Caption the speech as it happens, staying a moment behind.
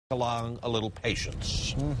along a little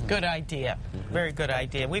patience. Good idea. Very good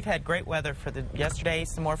idea. We've had great weather for the yesterday,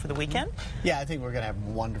 some more for the weekend. Yeah, I think we're going to have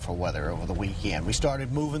wonderful weather over the weekend. We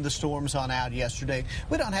started moving the storms on out yesterday.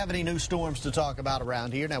 We don't have any new storms to talk about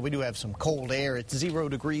around here. Now, we do have some cold air. It's 0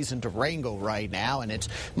 degrees in Durango right now, and it's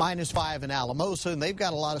 -5 in Alamosa, and they've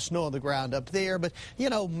got a lot of snow on the ground up there. But, you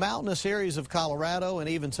know, mountainous areas of Colorado and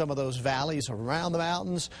even some of those valleys around the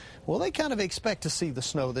mountains, well, they kind of expect to see the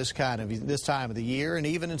snow this time of the year, and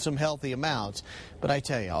even in some healthy amounts. But I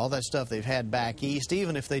tell you, all that stuff they've had back east,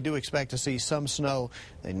 even if they do expect to see some snow,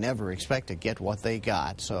 they never expect to get what they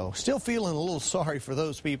got. So still feeling a little sorry for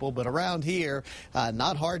those people, but around here,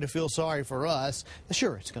 not hard to feel sorry for us.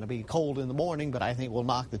 Sure, it's going to be cold in the morning, but I think we'll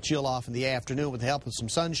knock the chill off in the afternoon with the help of some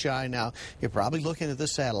sunshine. Now, you're probably looking at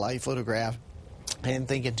this satellite photograph and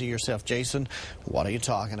thinking to yourself, Jason, what are you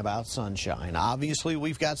talking about, sunshine? Obviously,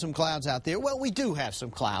 we've got some clouds out there. Well, we do have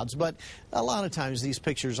some clouds, but a lot of times these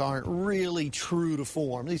pictures aren't really true to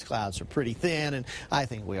form. These clouds are pretty thin, and I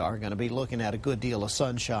think we are going to be looking at a good deal of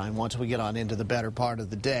sunshine once we get on into the better part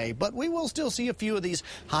of the day. But we will still see a few of these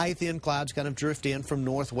high, thin clouds kind of drift in from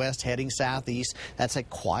northwest heading southeast. That's a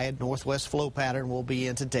quiet northwest flow pattern we'll be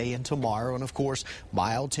in today and tomorrow, and of course,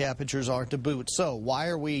 mild temperatures are to boot. So why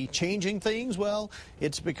are we changing things? Well,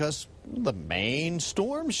 it's because the main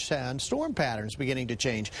storm patterns beginning to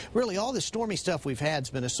change. Really, all this stormy stuff we've had has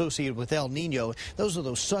been associated with El Nino. Those are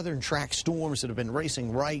those southern track storms that have been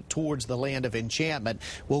racing right towards the land of enchantment.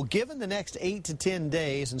 Well, given the next 8 to 10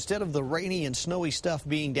 days, instead of the rainy and snowy stuff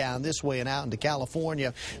being down this way and out into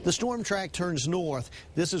California, the storm track turns north.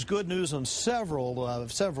 This is good news on several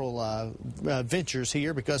ventures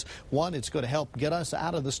here because, one, it's going to help get us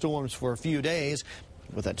out of the storms for a few days.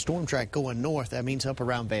 With that storm track going north, that means up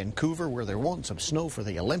around Vancouver, where they're wanting some snow for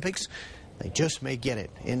the Olympics, they just may get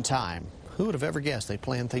it in time. Who would have ever guessed they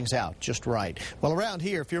planned things out just right? Well, around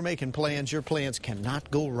here, if you're making plans, your plans cannot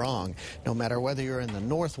go wrong, no matter whether you're in the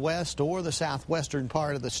northwest or the southwestern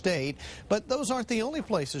part of the state. But those aren't the only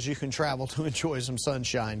places you can travel to enjoy some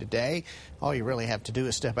sunshine today. All you really have to do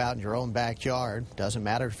is step out in your own backyard. Doesn't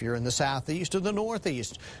matter if you're in the southeast or the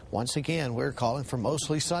northeast. Once again, we're calling for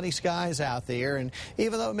mostly sunny skies out there, and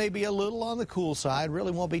even though it may be a little on the cool side,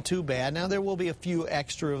 really won't be too bad. Now, there will be a few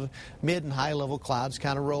extra mid and high level clouds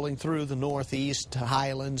kind of rolling through the northeast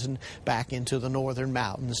highlands and back into the northern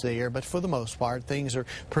mountains there, but for the most part things are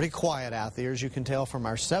pretty quiet out there, as you can tell from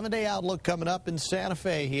our 7-day outlook coming up in Santa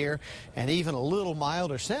Fe here, and even a little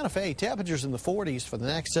milder. Santa Fe temperatures in the 40s for the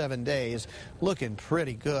next 7 days, looking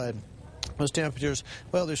pretty good. Those temperatures,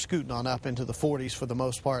 well, they're scooting on up into the 40s for the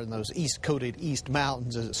most part in those snow-coated east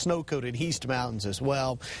mountains as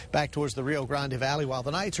well. Back towards the Rio Grande Valley, while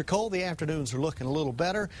the nights are cold, the afternoons are looking a little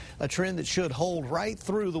better. A trend that should hold right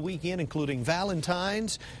through the weekend, including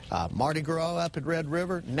Valentine's, Mardi Gras up at Red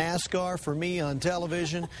River, NASCAR for me on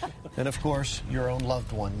television, and of course, your own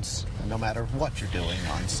loved ones, no matter what you're doing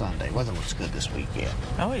on Sunday. Weather looks good this weekend.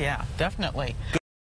 Oh, yeah, definitely.